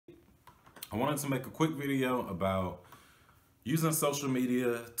I wanted to make a quick video about using social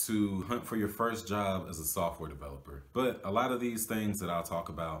media to hunt for your first job as a software developer. But a lot of these things that I'll talk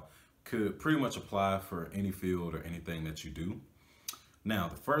about could pretty much apply for any field or anything that you do. Now,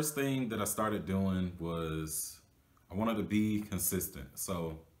 the first thing that I started doing was I wanted to be consistent.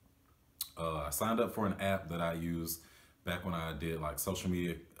 So I signed up for an app that I used back when I did like social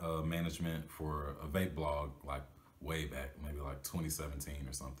media management for a vape blog, like way back, maybe like 2017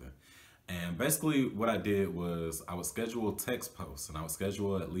 or something. And basically what I did was I would schedule text posts, and I would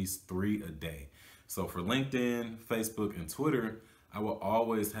schedule at least 3 a day. So for LinkedIn, Facebook, and Twitter, I will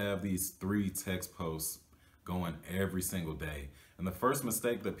always have these 3 text posts going every single day. And the first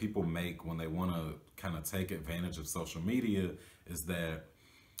mistake that people make when they want to kind of take advantage of social media is that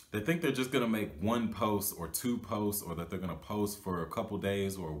they think they're just going to make 1 post or 2 posts, or that they're going to post for a couple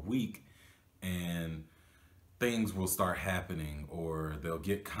days or a week and things will start happening, or they'll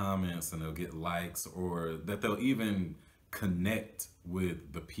get comments and they'll get likes, or that they'll even connect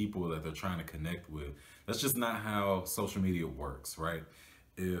with the people that they're trying to connect with. That's just not how social media works, right?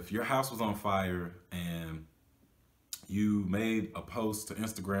 If your house was on fire and you made a post to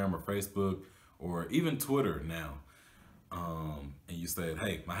Instagram or Facebook or even Twitter now, and you said,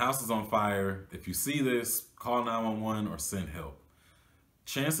 hey, my house is on fire. If you see this, call 911 or send help.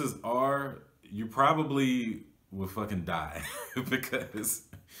 Chances are you probably will fucking die because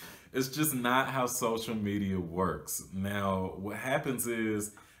it's just not how social media works. Now, what happens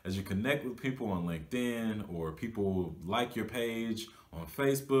is as you connect with people on LinkedIn, or people like your page on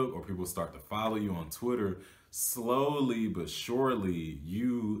Facebook, or people start to follow you on Twitter, slowly but surely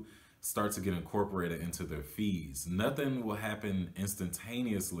you start to get incorporated into their feeds. Nothing will happen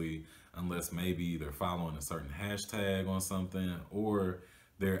instantaneously unless maybe they're following a certain hashtag on something, or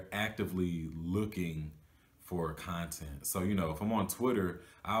they're actively looking for content. So, you know, if I'm on Twitter,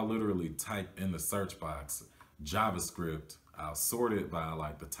 I'll literally type in the search box JavaScript, I'll sort it by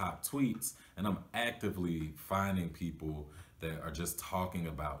like the top tweets, and I'm actively finding people that are just talking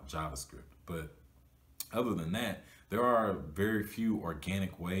about JavaScript. But other than that, there are very few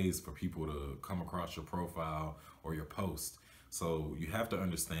organic ways for people to come across your profile or your post. So you have to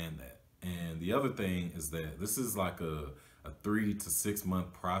understand that. And the other thing is that this is like a 3 to 6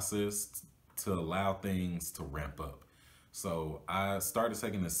 month process to allow things to ramp up. So I started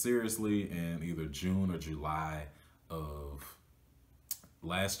taking this seriously in either June or July of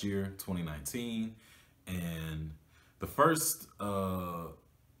last year, 2019. And the first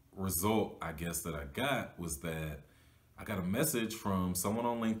result, I guess, that I got was that I got a message from someone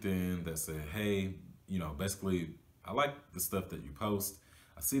on LinkedIn that said, hey, you know, basically, I like the stuff that you post.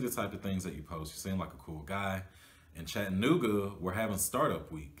 I see the type of things that you post. You seem like a cool guy. In Chattanooga, we're having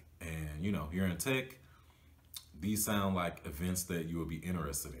startup week. And, you know, you're in tech. These sound like events that you would be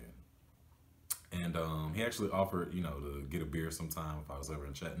interested in. And he actually offered, you know, to get a beer sometime if I was ever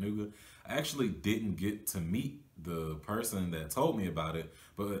in Chattanooga. I actually didn't get to meet the person that told me about it,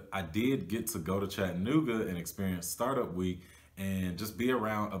 but I did get to go to Chattanooga and experience Startup Week and just be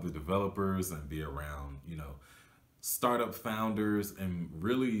around other developers and be around, you know, startup founders, and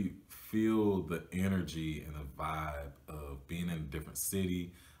really feel the energy and the vibe of being in a different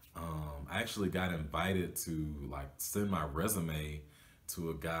city. I actually got invited to like send my resume to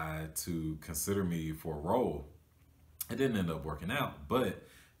a guy to consider me for a role. It didn't end up working out, but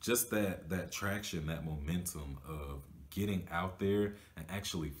just that traction, that momentum of getting out there and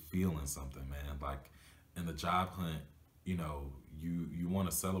actually feeling something, man. Like in the job hunt, you know, you want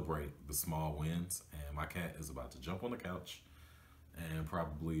to celebrate the small wins. And my cat is about to jump on the couch and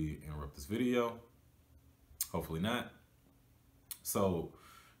probably interrupt this video. Hopefully not. So,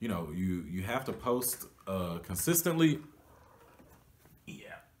 you know, you have to post consistently.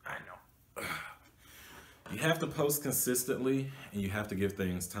 Yeah, I know. You have to post consistently, and you have to give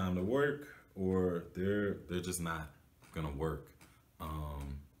things time to work, or they're just not gonna work.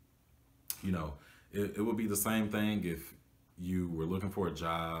 You know, it would be the same thing if you were looking for a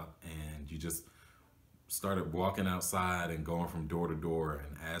job and you just started walking outside and going from door to door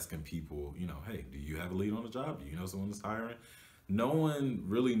and asking people, you know, hey, do you have a lead on the job? Do you know someone that's hiring? No one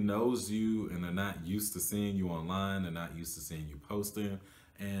really knows you, and they're not used to seeing you online. They're not used to seeing you posting.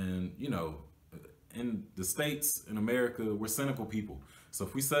 And, you know, in the States, in America, we're cynical people. So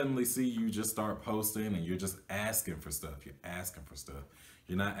if we suddenly see you just start posting and you're just asking for stuff, you're asking for stuff.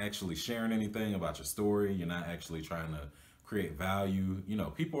 You're not actually sharing anything about your story. You're not actually trying to create value. You know,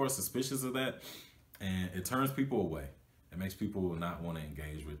 people are suspicious of that, and it turns people away. It makes people not want to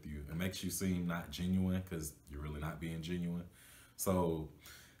engage with you. It makes you seem not genuine because you're really not being genuine. So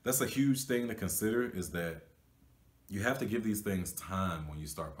that's a huge thing to consider, is that you have to give these things time when you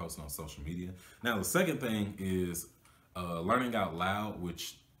start posting on social media. Now, the second thing is learning out loud,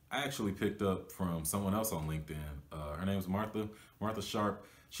 which I actually picked up from someone else on LinkedIn. Her name is Martha Sharp.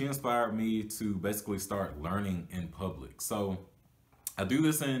 She inspired me to basically start learning in public. So I do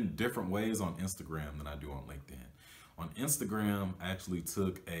this in different ways on Instagram than I do on LinkedIn. On Instagram, I actually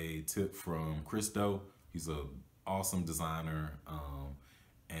took a tip from Chris Do. He's an awesome designer,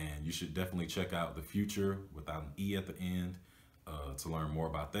 and you should definitely check out The Futur without an E at the end to learn more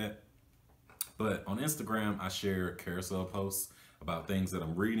about that. But on Instagram, I share carousel posts about things that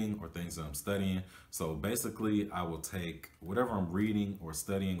I'm reading or things that I'm studying. So basically, I will take whatever I'm reading or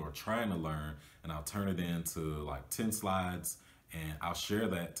studying or trying to learn, and I'll turn it into like 10 slides, and I'll share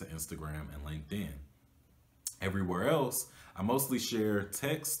that to Instagram and LinkedIn. Everywhere else, I mostly share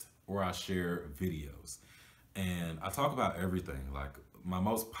text or I share videos. And I talk about everything. Like, my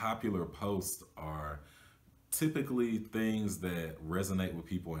most popular posts are typically things that resonate with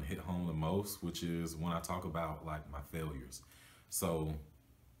people and hit home the most, which is when I talk about like my failures. So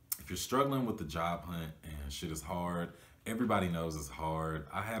if you're struggling with the job hunt and shit is hard, everybody knows it's hard.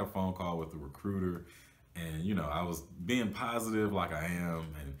 I had a phone call with a recruiter, and I was being positive like I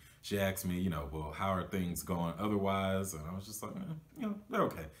am, and she asked me, well, how are things going otherwise? And I was just like, they're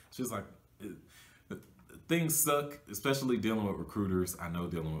okay. She's like, things suck, especially dealing with recruiters. I know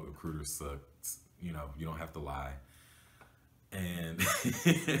dealing with recruiters sucks. You don't have to lie. And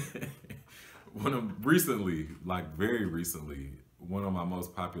very recently, one of my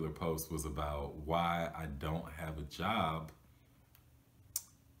most popular posts was about why I don't have a job,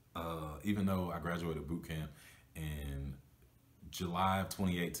 even though I graduated boot camp in July of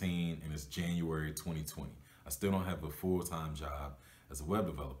 2018 and it's January 2020. I still don't have a full-time job as a web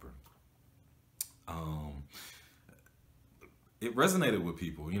developer. It resonated with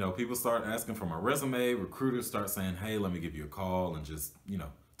people. People start asking for my resume. Recruiters start saying, hey, let me give you a call and just,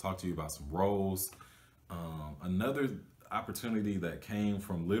 talk to you about some roles. Another opportunity that came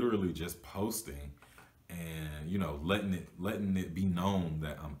from literally just posting and, letting it be known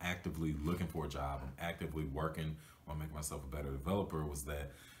that I'm actively looking for a job, I'm actively working on making myself a better developer, was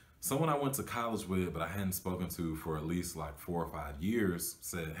that someone I went to college with, but I hadn't spoken to for at least like 4 or 5 years,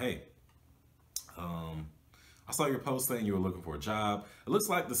 said, hey, I saw your post saying you were looking for a job. It looks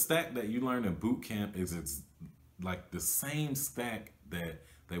like the stack that you learned in boot camp is like the same stack that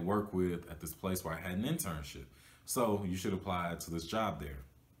they work with at this place where I had an internship. So you should apply to this job there.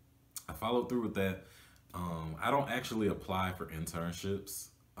 I followed through with that. I don't actually apply for internships.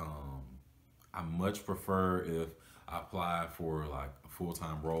 I much prefer if I apply for like a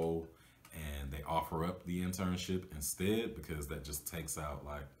full-time role and they offer up the internship instead, because that just takes out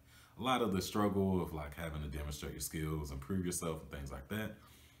like a lot of the struggle of like having to demonstrate your skills, improve yourself, and things like that.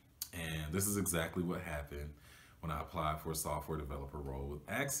 And this is exactly what happened when I applied for a software developer role with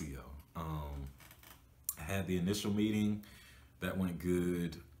Axio. I had the initial meeting that went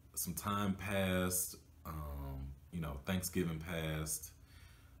good. Some time passed, Thanksgiving passed.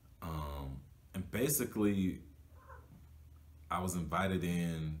 And basically I was invited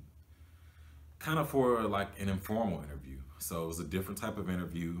in kind of for like an informal interview. So it was a different type of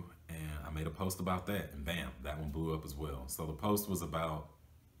interview, and I made a post about that, and bam, that one blew up as well. So the post was about,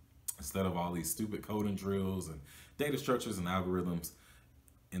 instead of all these stupid coding drills and data structures and algorithms,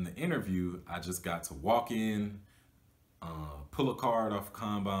 in the interview, I just got to walk in, pull a card off a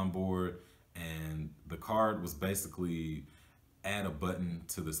Kanban board, and the card was basically add a button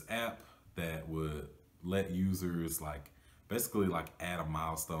to this app that would let users basically add a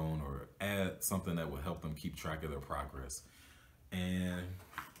milestone or add something that would help them keep track of their progress. And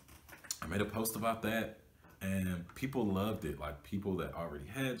I made a post about that, and people loved it. Like, people that already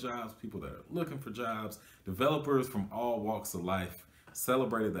had jobs, people that are looking for jobs, developers from all walks of life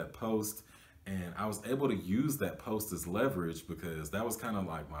celebrated that post. And I was able to use that post as leverage, because that was kind of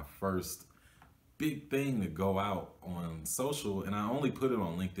like my first big thing to go out on social, and I only put it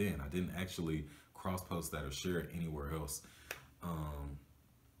on LinkedIn. I didn't actually cross post that or share it anywhere else.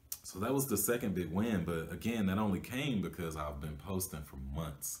 So that was the second big win, but again, that only came because I've been posting for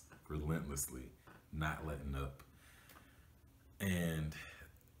months relentlessly, not letting up. And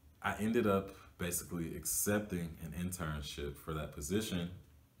I ended up basically accepting an internship for that position,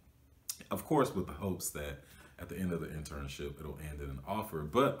 of course with the hopes that at the end of the internship it'll end in an offer,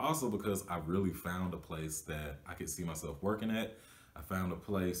 but also because I really found a place that I could see myself working at. I found a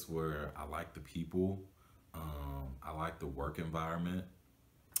place where I like the people, I like the work environment,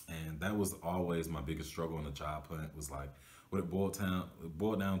 and that was always my biggest struggle in the job hunt. Was like, what it boiled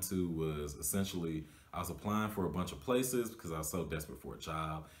down to was essentially I was applying for a bunch of places because I was so desperate for a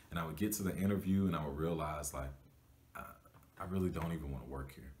job, and I would get to the interview and I would realize, like, I really don't even want to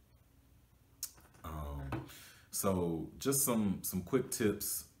work here. So just some quick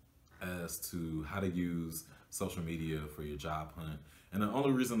tips as to how to use social media for your job hunt. And the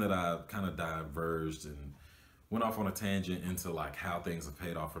only reason that I kind of diverged and went off on a tangent into like how things have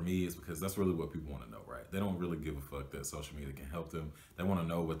paid off for me is because that's really what people want to know, right? They don't really give a fuck that social media can help them. They want to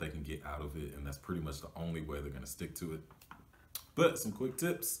know what they can get out of it, and that's pretty much the only way they're going to stick to it. But some quick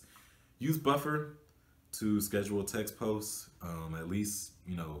tips: use Buffer to schedule text posts at least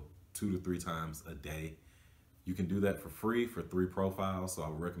 2 to 3 times a day. You can do that for free for 3 profiles, so I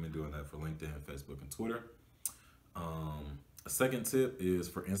would recommend doing that for LinkedIn, Facebook, and Twitter. A second tip is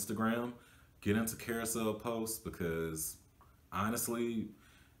for Instagram. Get into carousel posts because honestly,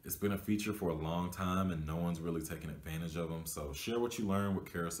 it's been a feature for a long time and no one's really taking advantage of them. So share what you learn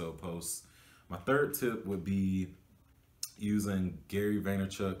with carousel posts. My third tip would be using Gary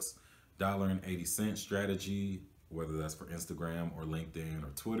Vaynerchuk's $1.80 strategy, whether that's for Instagram or LinkedIn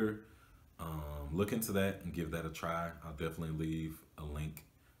or Twitter. Look into that and give that a try. I'll definitely leave a link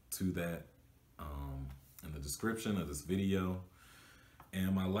to that in the description of this video.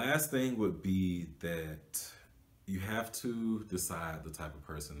 And my last thing would be that you have to decide the type of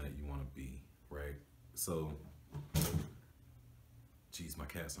person that you want to be, right? So, geez, my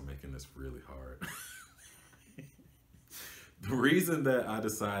cats are making this really hard. The reason that I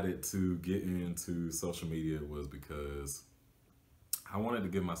decided to get into social media was because I wanted to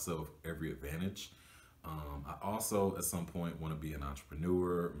give myself every advantage. I also, at some point, want to be an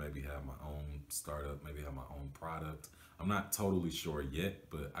entrepreneur, maybe have my own startup, maybe have my own product. I'm not totally sure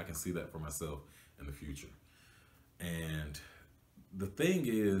yet, but I can see that for myself in the future. And the thing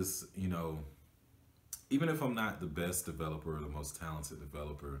is, even if I'm not the best developer or the most talented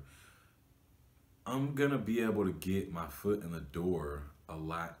developer, I'm gonna be able to get my foot in the door a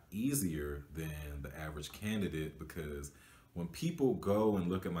lot easier than the average candidate, because when people go and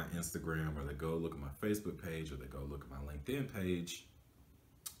look at my Instagram, or they go look at my Facebook page, or they go look at my LinkedIn page,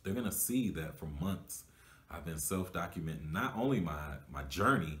 they're gonna see that for months I've been self-documenting not only my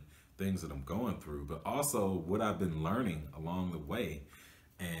journey, things that I'm going through, but also what I've been learning along the way.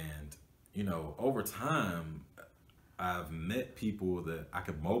 And over time, I've met people that I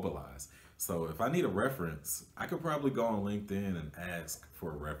could mobilize. So if I need a reference, I could probably go on LinkedIn and ask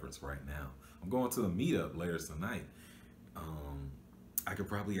for a reference right now. I'm going to a meetup later tonight. I could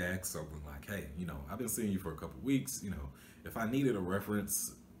probably ask someone like, hey, I've been seeing you for a couple weeks. If I needed a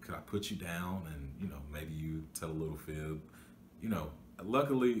reference, could I put you down and, maybe you tell a little fib?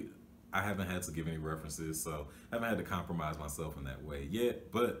 Luckily, I haven't had to give any references, so I haven't had to compromise myself in that way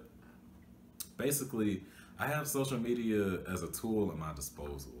yet. But basically, I have social media as a tool at my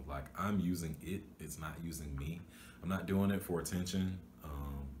disposal. Like, I'm using it, it's not using me. I'm not doing it for attention.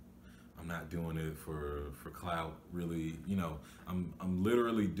 I'm not doing it for clout, really. I'm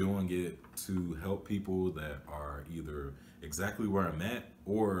literally doing it to help people that are either exactly where I'm at,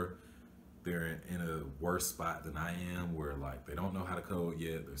 or they're in a worse spot than I am, where like they don't know how to code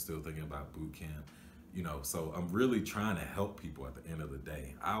yet, they're still thinking about boot camp. So I'm really trying to help people at the end of the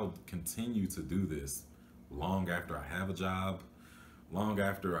day. I'll continue to do this long after I have a job, long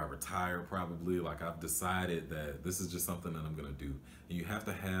after I retire probably. Like, I've decided that this is just something that I'm gonna do. And you have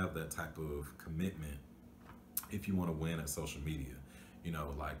to have that type of commitment if you wanna win at social media.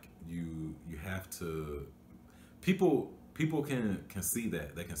 Like you have to, people can see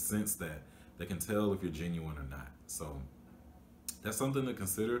that, they can sense that, they can tell if you're genuine or not. So that's something to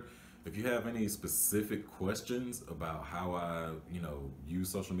consider. If you have any specific questions about how I, use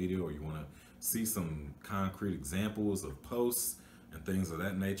social media, or you want to see some concrete examples of posts and things of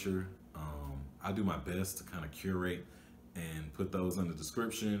that nature, I do my best to kind of curate and put those in the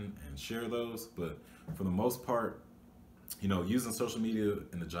description and share those. But for the most part, using social media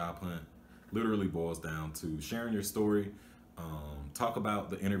in the job hunt literally boils down to sharing your story. Talk about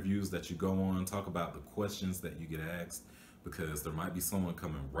the interviews that you go on, talk about the questions that you get asked, because there might be someone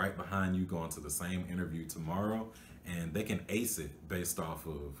coming right behind you going to the same interview tomorrow, and they can ace it based off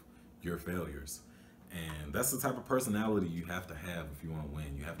of your failures. And that's the type of personality you have to have if you want to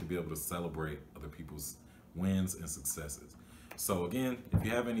win. You have to be able to celebrate other people's wins and successes. So again, if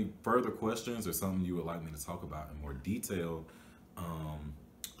you have any further questions or something you would like me to talk about in more detail,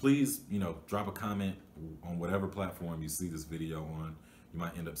 please, drop a comment on whatever platform you see this video on. You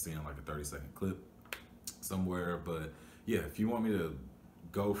might end up seeing like a 30-second clip somewhere. But yeah, if you want me to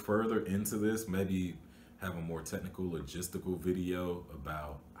go further into this, maybe have a more technical, logistical video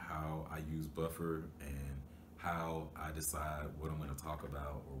about how I use Buffer and how I decide what I'm going to talk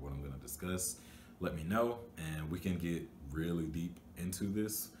about or what I'm going to discuss, let me know, and we can get really deep into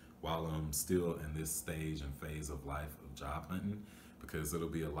this while I'm still in this stage and phase of life of of job hunting, because it'll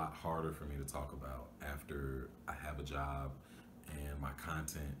be a lot harder for me to talk about after I have a job and my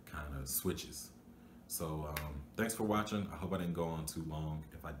content kind of switches. So thanks for watching. I hope I didn't go on too long.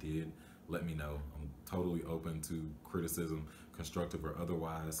 If I did, let me know. I'm totally open to criticism, constructive or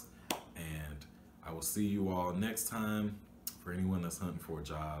otherwise. And I will see you all next time. For anyone that's hunting for a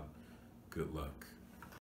job, good luck.